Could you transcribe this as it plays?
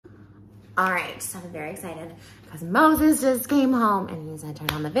All right, so I'm very excited because Moses just came home and he's gonna turn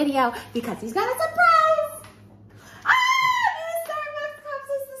on the video because he's got a surprise. New Starbucks cups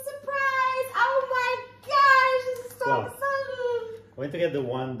is the surprise. Oh my gosh, this is so exciting. I went to get the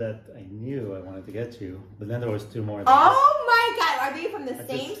one that I knew I wanted to get you, but then there was 2 more. Oh my God, are they from the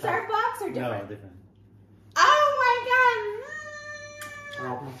same Starbucks or different? No, different. Oh my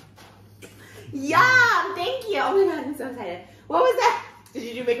God. Yum, thank you. Oh my God, I'm so excited. What was that?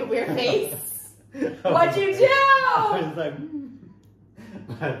 Did you make a weird face? What'd you do? I was like,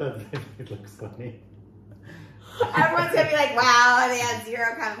 I thought it looks funny. Everyone's gonna be like, wow, they have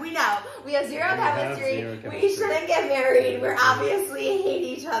zero chemistry. We know, we have zero chemistry. We shouldn't get married. We're obviously hate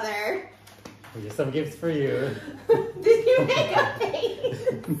each other. Here's some gifts for you. Did you make a face?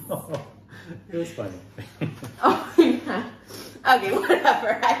 No, it was funny. Oh my God. Okay,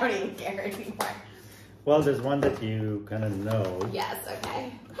 whatever. I don't even care anymore. Well, there's one that you kind of know. Yes,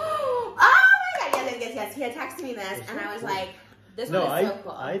 okay. Oh my God, yes. He had texted me this, and I was like, this one is so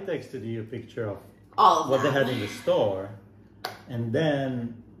cool. I texted you a picture of all of what they had in the store, and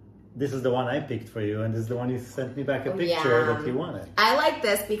then this is the one I picked for you, and this is the one you sent me back a picture that you wanted. I like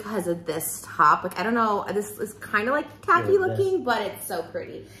this because of this top. Like, I don't know, this is kind of like tacky looking, but it's so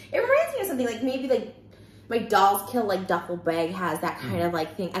pretty. It reminds me of something like maybe like my Dolls Kill like duffel bag has that kind of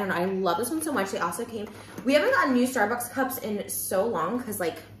like thing. I don't know. I love this one so much. They also came. We haven't gotten new Starbucks cups in so long because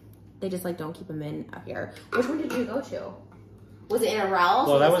like they just like don't keep them in up here. Which one did you go to? Was it in a Ralph's?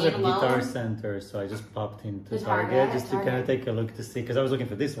 Well, that was at Guitar Center, so I just popped into Target just to kind of take a look to see because I was looking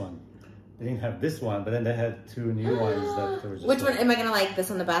for this one. They didn't have this one, but then they had 2 new ones that were just. Which one am I gonna like? This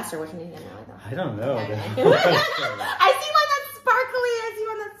one the best, or which one are you gonna like? I don't know. Okay. I see one that's sparkly. I see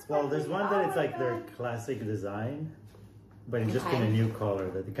one that's sparkly. Well, there's one that it's like their classic design, but it's just in a new color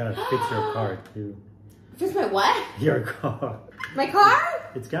that it kind of fits your car too. Fits my what? Your car. My car?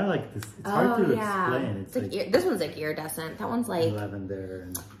 It's kind of like this. It's hard to explain. It's like this one's like iridescent. That one's like lavender.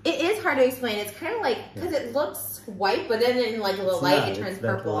 And it is hard to explain. It's kind of like because it looks white, but then in like a little light, it turns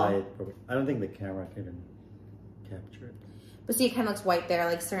purple. I don't think the camera can even capture it. But see, it kind of looks white there,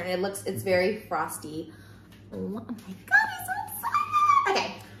 like certain. It looks. It's very frosty. Oh my God, I'm so excited!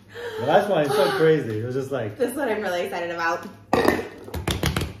 Okay. The last one is so crazy. It was just like this is what I'm really excited about.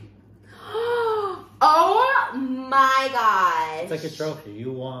 Oh my God! It's like a trophy.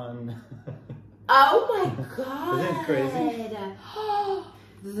 You won. Oh my God! Isn't it crazy?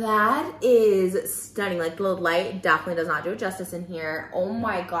 That is stunning. Like the light definitely does not do it justice in here. Oh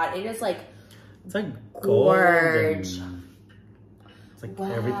my God! It is like it's like gorge. It's like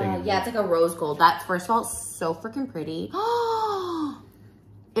everything. Yeah, it's like a rose gold. That first of all, so freaking pretty.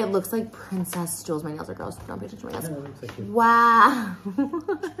 It looks like princess jewels. My nails are gross. Don't pay attention to my nails. Like wow.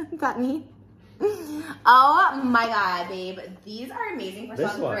 Got me. Oh my God, babe. These are amazing.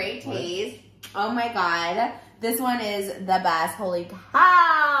 First of all, great taste. Oh my God. This one is the best. Holy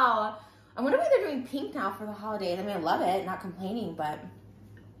cow. I wonder why they're doing pink now for the holidays. I mean, I love it. Not complaining, but.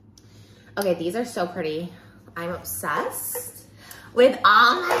 Okay, these are so pretty. I'm obsessed with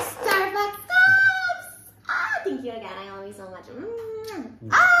all my Starbucks cups. Ah, thank you again. I love you so much.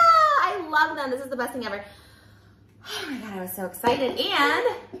 Ah, I love them. This is the best thing ever. Oh my God, I was so excited.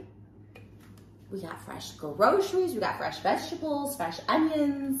 And we got fresh groceries. We got fresh vegetables, fresh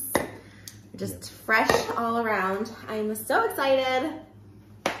onions. Just fresh all around. I'm so excited.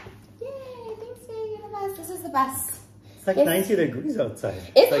 Yay, thanks, babe. You're the best. This is the best. It's like 90 degrees outside.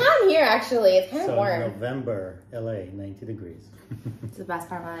 It's like, hot here, actually. It's kind of warm. November, LA, 90 degrees. It's the best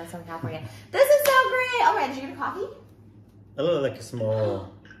part when I'm in California. This is so great. Oh, did you get a coffee? A little like a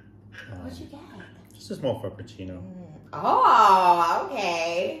small. What'd you get? Just a small frappuccino. Oh,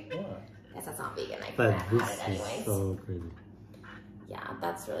 okay. What? Guess that's not vegan. I But forgot this it anyways. is so pretty. Yeah,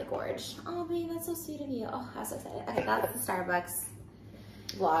 that's really gorgeous. Oh, babe, that's so sweet of you. Oh, I'm so excited. Okay, that's the Starbucks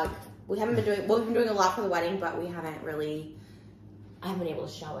vlog. We haven't been doing, well, we've been doing a lot for the wedding, but we haven't really, I haven't been able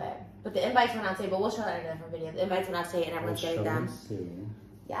to show it. But the invites went out today, but we'll show that in a different video. The invites went out today and everyone's getting them. Soon.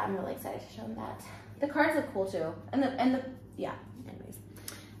 Yeah, I'm really excited to show them that. The cards look cool too. And the yeah, anyways.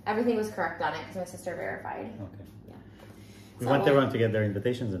 Everything was correct on it because my sister verified. Okay. Yeah. We want everyone to get their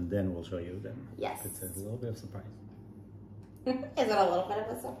invitations and then we'll show you them. Yes. It's a little bit of a surprise. Is it a little bit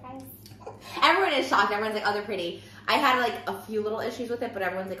of a surprise? Everyone is shocked. Everyone's like, oh, they're pretty. I had like a few little issues with it, but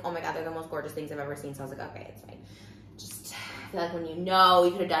everyone's like, oh my God, they're the most gorgeous things I've ever seen. So I was like, okay, it's fine. Just, I feel like when you know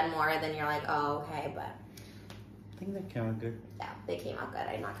you could have done more, then you're like, oh, okay, but. I think they came out good. Yeah, they came out good.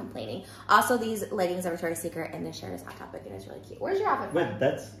 I'm not complaining. Also, these leggings are Victoria's Secret, and this shirt is Hot Topic, and it's really cute. Where's your outfit from? Wait,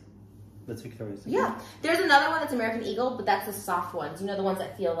 that's Victoria's Secret? Yeah. There's another one that's American Eagle, but that's the soft ones. You know, the ones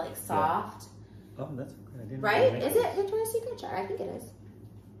that feel like soft. Yeah. Oh, that's okay. I didn't right? know Is it Victoria's Secret? Sure, I think it is.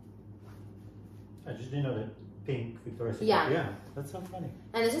 I just didn't know that pink Victoria's Secret. Yeah. Yeah, that's so funny.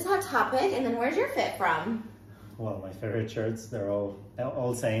 And this is Hot Topic. And then where's your fit from? Well, my favorite shirts, they're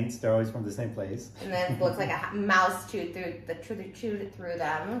all Saints. They're always from the same place. And then it looks like a mouse chewed through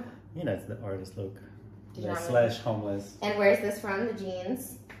them. You know, it's the artist look. Yeah, slash homeless. And where's this from, the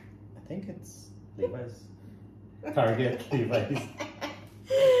jeans? I think it's Levi's. Target, Levi's.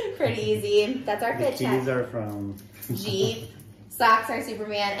 Pretty easy. That's our fit check. These are from Jeep. Socks are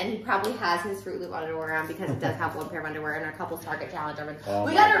Superman, and he probably has his Fruit Loop underwear on because it does have one pair of underwear in our couples Target challenge. Oh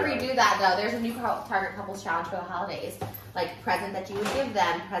we gotta redo that though. There's a new Target couples challenge for the holidays. Like present that you would give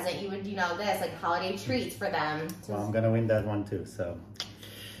them, present you would, this, like holiday treats for them. So well, I'm gonna win that one too, so.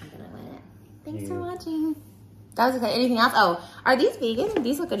 I'm gonna win it. Thanks for watching. That was okay. Anything else? Oh, are these vegan?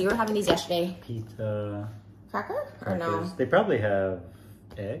 These look good. You were having these yesterday. Pita. Cracker? Or no? They probably have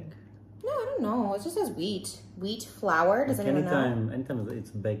egg. No, I don't know. It just says wheat. Wheat flour. Does anyone know? Anytime it's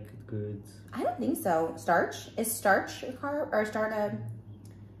baked goods. I don't think so. Starch? Is starch a carb or start a?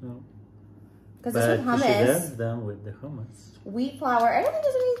 No. Because this is hummus. You should add them with the hummus. Wheat flour. I don't think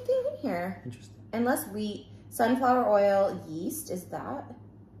there's anything in here. Interesting. Unless wheat, sunflower oil, yeast. Is that?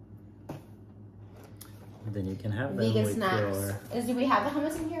 Then you can have them vegan with snacks. Do we have the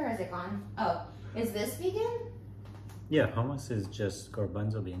hummus in here or is it gone? Oh, is this vegan? Yeah, hummus is just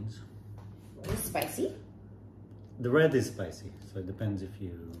garbanzo beans. Is it spicy? The red is spicy, so it depends if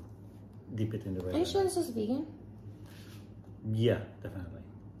you dip it in the red. Are you sure this is vegan? Yeah, definitely.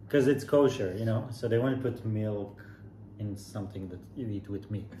 Because it's kosher, so they want to put milk in something that you eat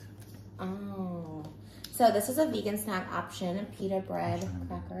with meat. Oh. So this is a vegan snack option. Pita bread,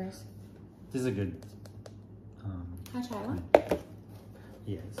 crackers. This is a good... Can I try one?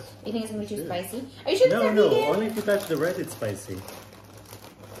 Yes. You think it's going to be too spicy? Are you sure No, vegan? only if you touch the red, it's spicy.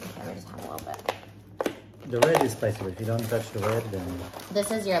 Okay, we just have a little bit. The red is spicy, but if you don't touch the red, then...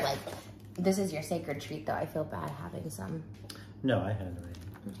 This is your sacred treat, though. I feel bad having some. No, I had already.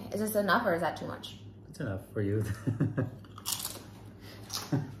 Okay. Is this enough or is that too much? It's enough for you.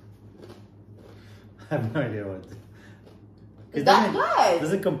 I have no idea what... Is that good?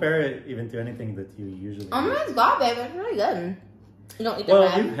 Doesn't compare it even to anything that you usually Oh my god, babe, it's really good. You don't eat the well,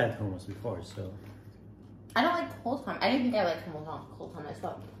 red? you've had hummus before, so... I don't like cold hummus. I didn't think I like cold hummus,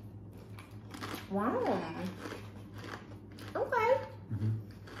 but... Wow. Okay.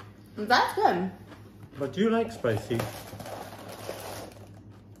 That's good. But you like spicy.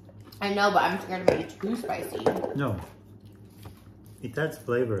 I know, but I'm scared of it too spicy. No. It adds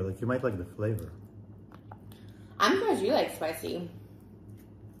flavor. Like, you might like the flavor. I'm surprised you like spicy.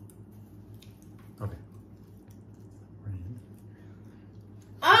 Okay.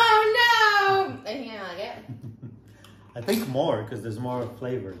 Oh no! I think I like it. I think more, because there's more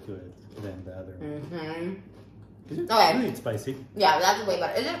flavor to it than the other. Okay. Really, it's spicy. Yeah, that's way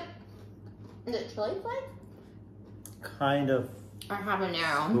better. Is it chili flake? Kind of. Or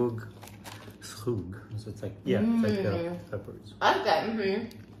habanero? Schug. So it's like, yeah, it's like peppers. That's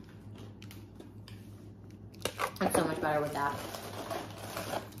good. That's so much better with that.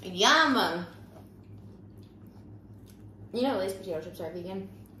 Yum! You know Lay's potato chips are vegan?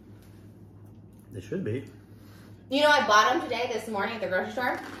 They should be. You know, I bought them this morning at the grocery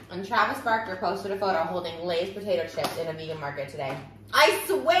store, and Travis Barker posted a photo holding Lay's potato chips in a vegan market today. I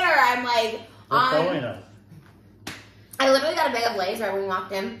swear, I'm like, I literally got a bag of Lay's right when we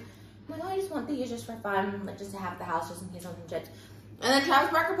walked in. I'm like, oh, I just want these just for fun, like just to have at the house just in case something chips. And then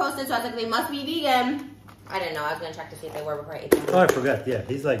Travis Barker posted, so I was like, they must be vegan. I didn't know. I was going to check to see if they were before I ate them. Oh, I forgot. Yeah,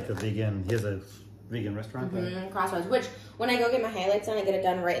 he's like a vegan. He has a vegan restaurant. Crossroads. Which, when I go get my highlights done, I get it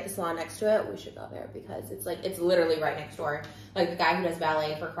done right at the salon next to it. We should go there because it's literally right next door. Like the guy who does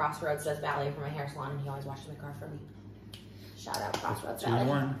valet for Crossroads does valet for my hair salon, and he always washes my car for me. Shout out Crossroads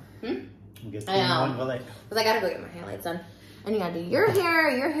Valet. 2-in-1. Get 2-in-1 valet. Because I got to go get my highlights done. And you got to do your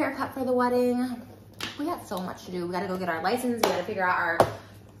haircut for the wedding. We got so much to do. We got to go get our license. We got to figure out our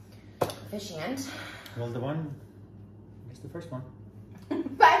officiant. Well, I guess the first one.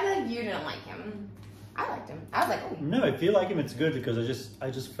 But I feel like you didn't like him. I liked him. I was like, oh. No, if you like him, it's good because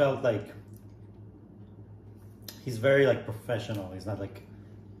I just felt like he's very like professional. He's not like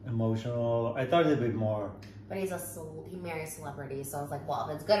emotional. I thought it'd be more. But he marries celebrities, so I was like, well,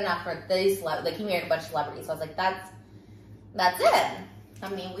 if it's good enough for these like he married a bunch of celebrities, so I was like, that's it. I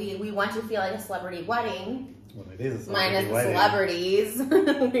mean, we want to feel like a celebrity wedding. Well, it is a celebrity minus wedding. Celebrities.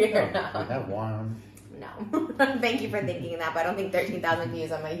 We have one. No. Thank you for thinking that, but I don't think 13,000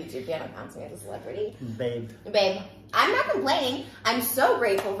 views on my YouTube channel counts me as a celebrity. Babe, I'm not complaining. I'm so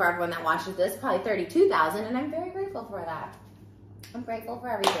grateful for everyone that watches this, probably 32,000, and I'm very grateful for that. I'm grateful for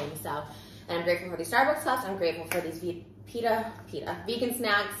everything, so. And I'm grateful for these Starbucks cups. I'm grateful for these Pita, vegan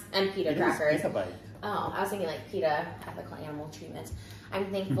snacks and pita crackers. Pita bite. Oh, I was thinking like PETA, ethical animal treatment.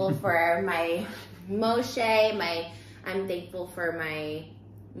 I'm thankful for my Moshe, I'm thankful for my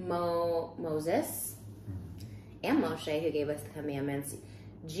Moses and Moshe, who gave us the commandments,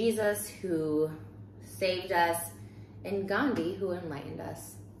 Jesus, who saved us, and Gandhi, who enlightened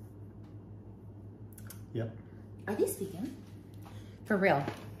us. Yep. Are these vegan? For real?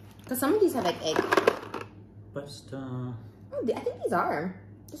 Because some of these have like egg. But Oh, I think these are.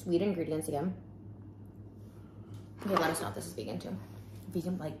 Just wheat ingredients again. Okay, let us know if this is vegan too.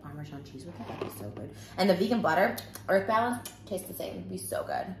 Vegan like Parmesan cheese with it, that'd be so good. And the vegan butter, Earth Balance, tastes the same. It'd be so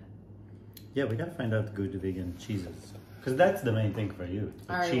good. Yeah, we gotta find out good vegan cheeses. Because that's the main thing for you.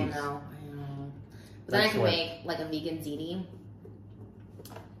 I already know. I know. But then I can make like a vegan ziti.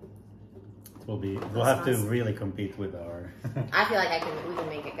 We'll have to really compete with our... I feel like we can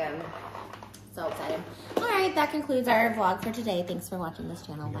make it good. So excited. All right, that concludes our vlog for today. Thanks for watching this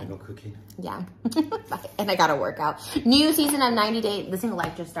channel. You gotta go cooking. Yeah. And I gotta work out. New season of 90 Day. The Single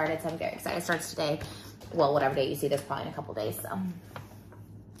Life just started, so I'm very excited. It starts today. Well, whatever day you see this, probably in a couple days, so.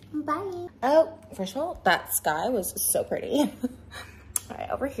 Bye. Oh, first of all, that sky was so pretty. All right,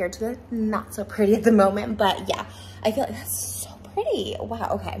 over here to the not so pretty at the moment, but yeah, I feel like that's so pretty.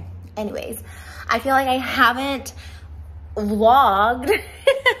 Wow, okay. Anyways, I feel like I haven't vlogged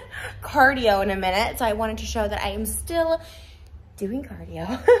cardio in a minute, so I wanted to show that I am still doing cardio.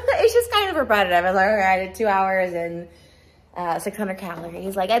 It's just kind of repetitive. I was like, okay, I did 2 hours and 600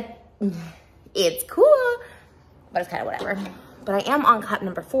 calories. Like, it's cool, but it's kind of whatever. But I am on cup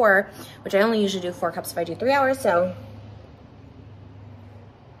number 4, which I only usually do 4 cups if I do 3 hours, so.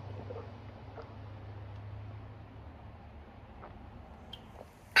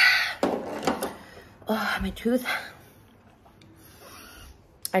 Oh, my tooth.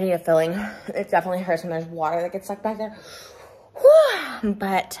 I need a filling. It definitely hurts when there's water that gets stuck back there. Whew.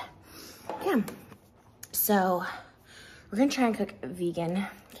 But yeah, so we're gonna try and cook vegan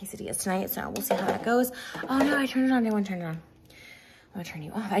quesadillas tonight, so we'll see how that goes. Oh no, I turned it on. I didn't want to turn it on. I'm gonna turn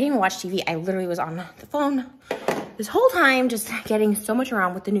you off. I didn't even watch TV. I literally was on the phone this whole time, just getting so much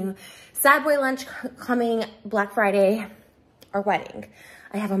around with the new Sad Boy lunch coming Black Friday, our wedding.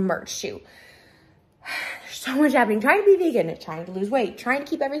 I have a merch shoot. There's so much happening. Trying to be vegan, trying to lose weight, trying to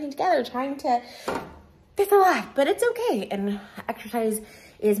keep everything together, trying to, it's a lot, but it's okay. And exercise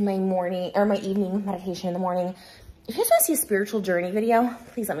is my morning or my evening meditation in the morning. If you guys want to see a spiritual journey video,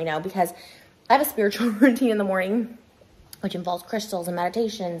 please let me know, because I have a spiritual routine in the morning, which involves crystals and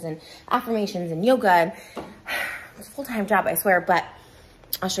meditations and affirmations and yoga. And it's a full-time job, I swear, but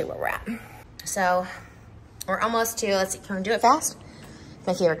I'll show you where we're at. So we're almost to, let's see, can we do it fast?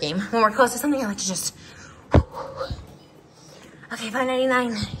 My favorite game. When we're close to something, I like to just, okay,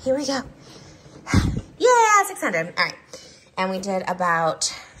 $5.99, here we go. Yeah, 600, all right. And we did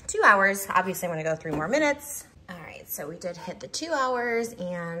about 2 hours. Obviously, I'm gonna go 3 more minutes. All right, so we did hit the 2 hours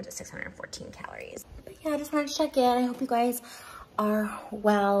and 614 calories. But yeah, I just wanted to check in. I hope you guys are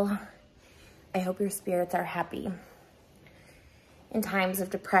well. I hope your spirits are happy. In times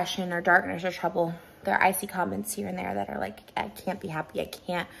of depression or darkness or trouble, I see comments here and there that are like, I can't be happy. I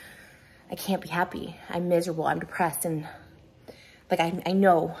can't be happy. I'm miserable. I'm depressed. And like, I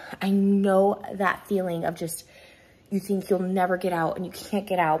know that feeling of just, you think you'll never get out and you can't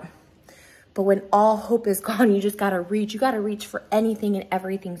get out. But when all hope is gone, you just gotta reach. You gotta reach for anything and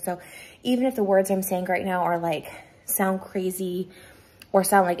everything. So even if the words I'm saying right now are like, sound crazy or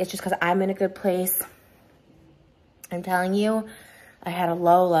sound like it's just because I'm in a good place, I'm telling you, I had a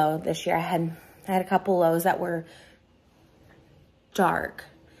low this year. I had a couple lows that were dark,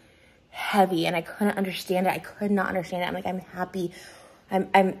 heavy, and I couldn't understand it. I could not understand it. I'm like, I'm happy.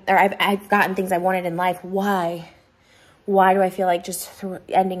 I've gotten things I wanted in life. Why? Why do I feel like just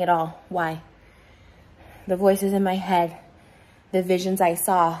ending it all? Why? The voices in my head, the visions I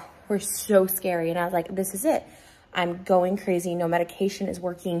saw were so scary. And I was like, this is it. I'm going crazy. No medication is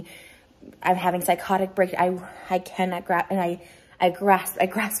working. I'm having psychotic breaks. I cannot grasp, and I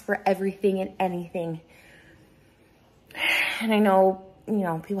grasp for everything and anything. And I know, you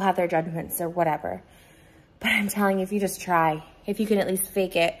know, people have their judgments or whatever. But I'm telling you, if you just try, if you can at least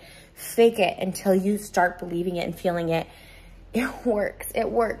fake it until you start believing it and feeling it, it works. It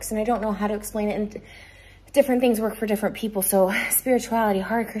works. And I don't know how to explain it. And different things work for different people. So spirituality,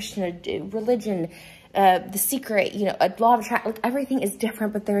 hard Christian, religion, The Secret, you know, a law of attraction, like everything is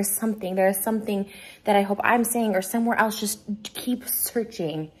different, but there is something that I hope I'm saying or somewhere else. Just keep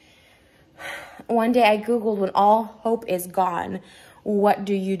searching. One day I Googled, when all hope is gone, what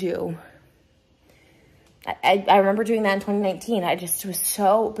do you do? I remember doing that in 2019. I just was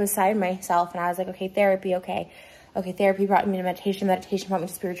so beside myself, and I was like, okay, therapy, okay. Okay, therapy brought me to meditation. Meditation brought me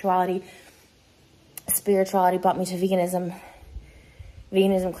to spirituality. Spirituality brought me to veganism.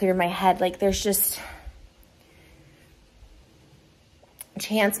 Veganism cleared my head. Like, there's just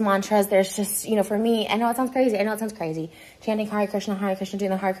chants, mantras. There's just, you know, for me, I know it sounds crazy. I know it sounds crazy. Chanting Hare Krishna,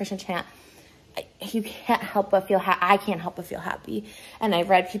 doing the Hare Krishna chant. You can't help but feel I can't help but feel happy. And I've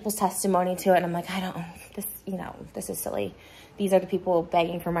read people's testimony to it, and I'm like, this is silly. These are the people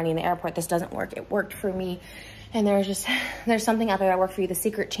begging for money in the airport. This doesn't work. It worked for me. And there's something out there that worked for you. The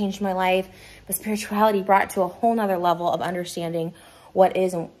Secret changed my life. But spirituality brought it to a whole nother level of understanding what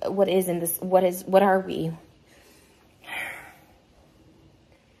are we.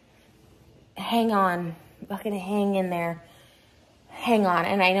 Hang on. Fucking hang in there. Hang on.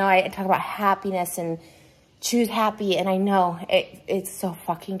 And I know I talk about happiness and choose happy. And I know it's so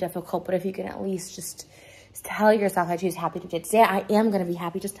fucking difficult. But if you can at least just tell yourself, I choose happy today. I am going to be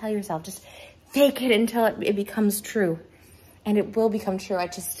happy. Just tell yourself. Just fake it until it becomes true. And it will become true.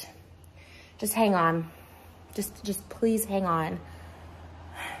 Just hang on. Just please hang on.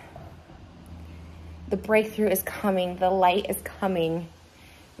 The breakthrough is coming. The light is coming.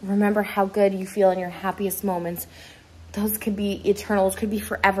 Remember how good you feel in your happiest moments. Those could be eternal. Those could be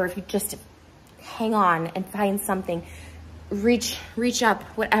forever if you just hang on and find something. Reach up.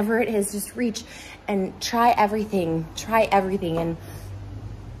 Whatever it is, just reach and try everything. Try everything and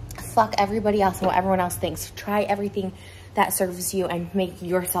fuck everybody else and what everyone else thinks. Try everything that serves you and make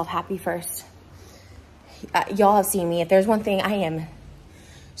yourself happy first. Y'all have seen me. If there's one thing I am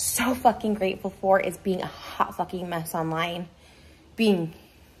so fucking grateful for, is being a hot fucking mess online. Being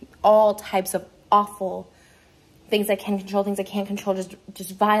all types of awful things I can control, things I can't control,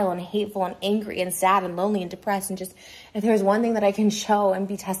 just vile and hateful and angry and sad and lonely and depressed. And just, if there's one thing that I can show and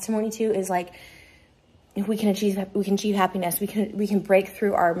be testimony to, is like, we can achieve happiness. We can break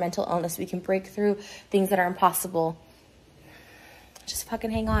through our mental illness. We can break through things that are impossible. Just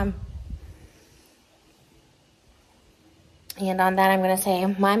fucking hang on. And on that, I'm going to say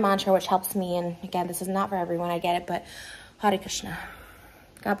my mantra, which helps me. And again, this is not for everyone. I get it, but Hare Krishna.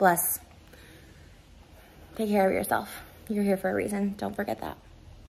 God bless. Take care of yourself. You're here for a reason. Don't forget that.